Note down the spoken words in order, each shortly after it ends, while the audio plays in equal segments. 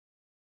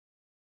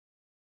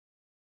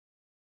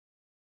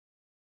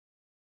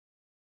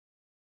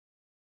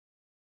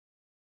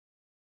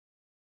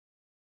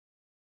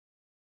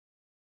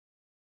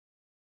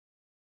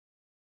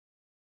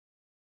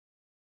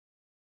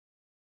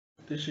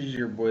This is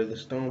your boy, the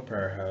Stone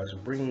Powerhouse,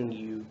 bringing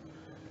you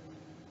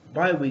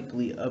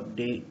bi-weekly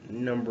update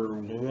number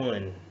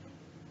 1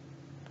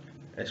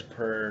 as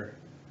per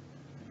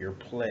your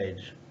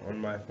pledge on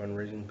my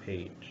fundraising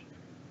page.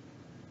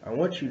 I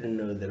want you to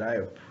know that I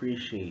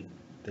appreciate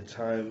the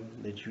time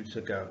that you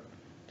took out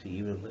to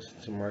even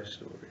listen to my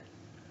story.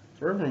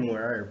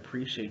 Furthermore, I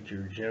appreciate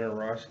your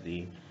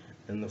generosity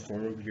in the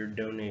form of your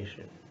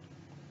donation.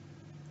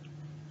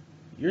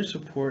 Your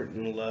support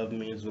and love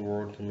means the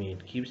world to me.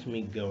 It keeps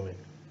me going,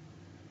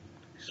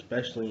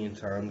 especially in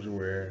times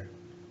where,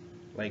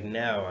 like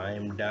now, I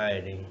am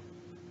dieting.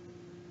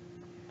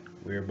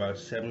 We're about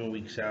 7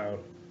 weeks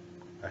out.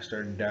 I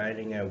started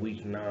dieting at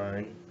week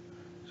 9,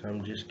 so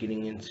I'm just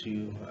getting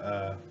into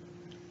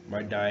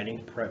my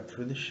dieting prep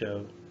for the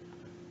show.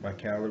 My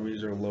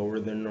calories are lower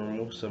than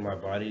normal, so my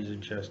body is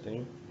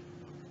adjusting.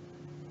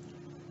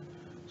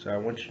 So I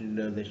want you to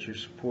know that your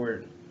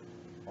support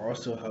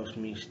also helps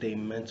me stay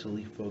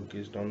mentally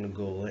focused on the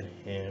goal at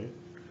hand.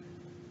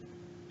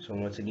 So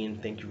once again,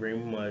 thank you very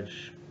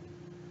much.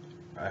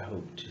 I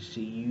hope to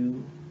see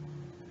you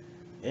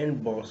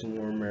in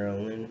Baltimore,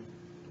 Maryland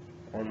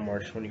on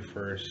March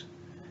 21st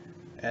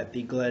at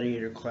the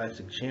Gladiator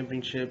Classic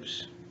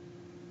Championships.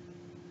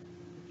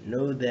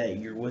 Know that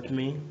you're with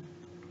me,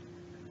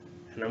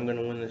 and I'm going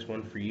to win this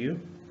one for you.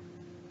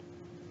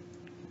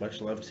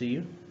 Much love to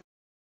you.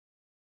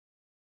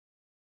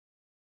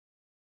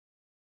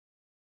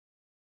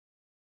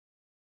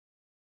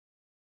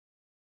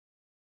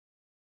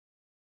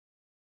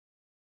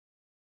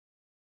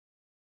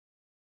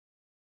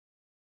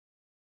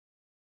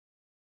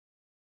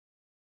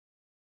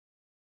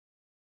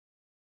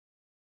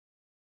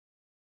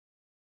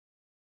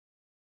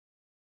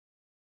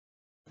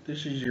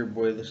 This is your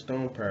boy, the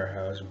Stone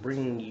Powerhouse,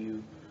 bringing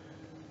you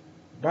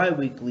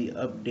bi-weekly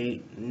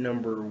update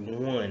number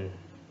 1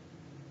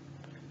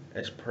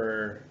 as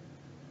per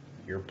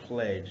your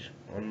pledge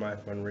on my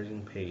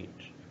fundraising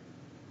page.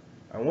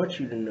 I want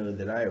you to know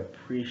that I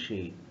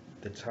appreciate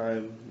the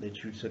time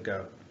that you took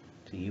out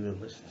to even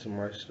listen to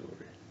my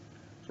story.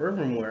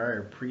 Furthermore, I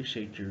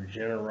appreciate your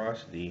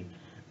generosity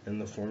in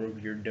the form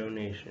of your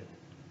donation.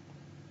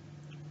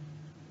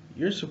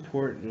 Your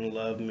support and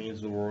love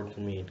means the world to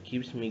me. It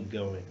keeps me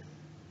going,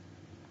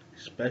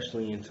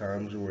 especially in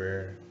times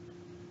where,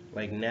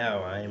 like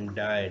now, I am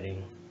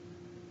dieting.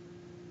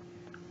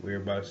 We're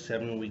about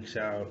 7 weeks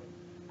out.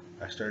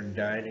 I started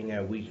dieting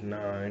at week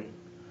 9,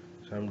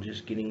 so I'm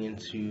just getting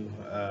into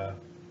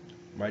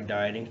my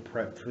dieting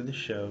prep for the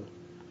show.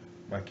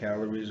 My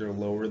calories are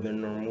lower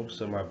than normal,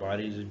 so my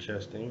body is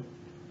adjusting.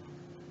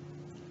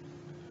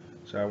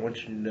 So I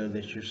want you to know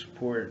that your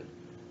support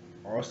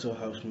also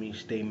helps me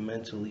stay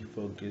mentally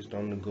focused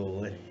on the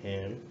goal at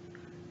hand.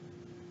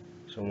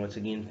 So once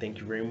again, thank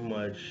you very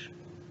much.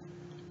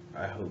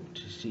 I hope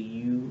to see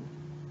you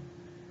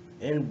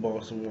in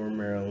Baltimore,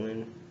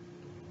 Maryland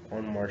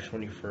on March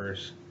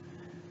 21st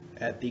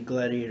at the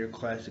Gladiator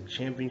Classic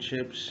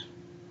Championships.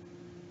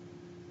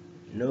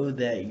 Know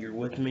that you're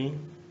with me,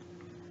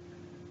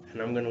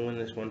 and I'm going to win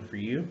this one for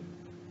you.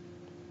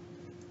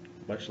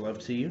 Much love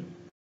to you.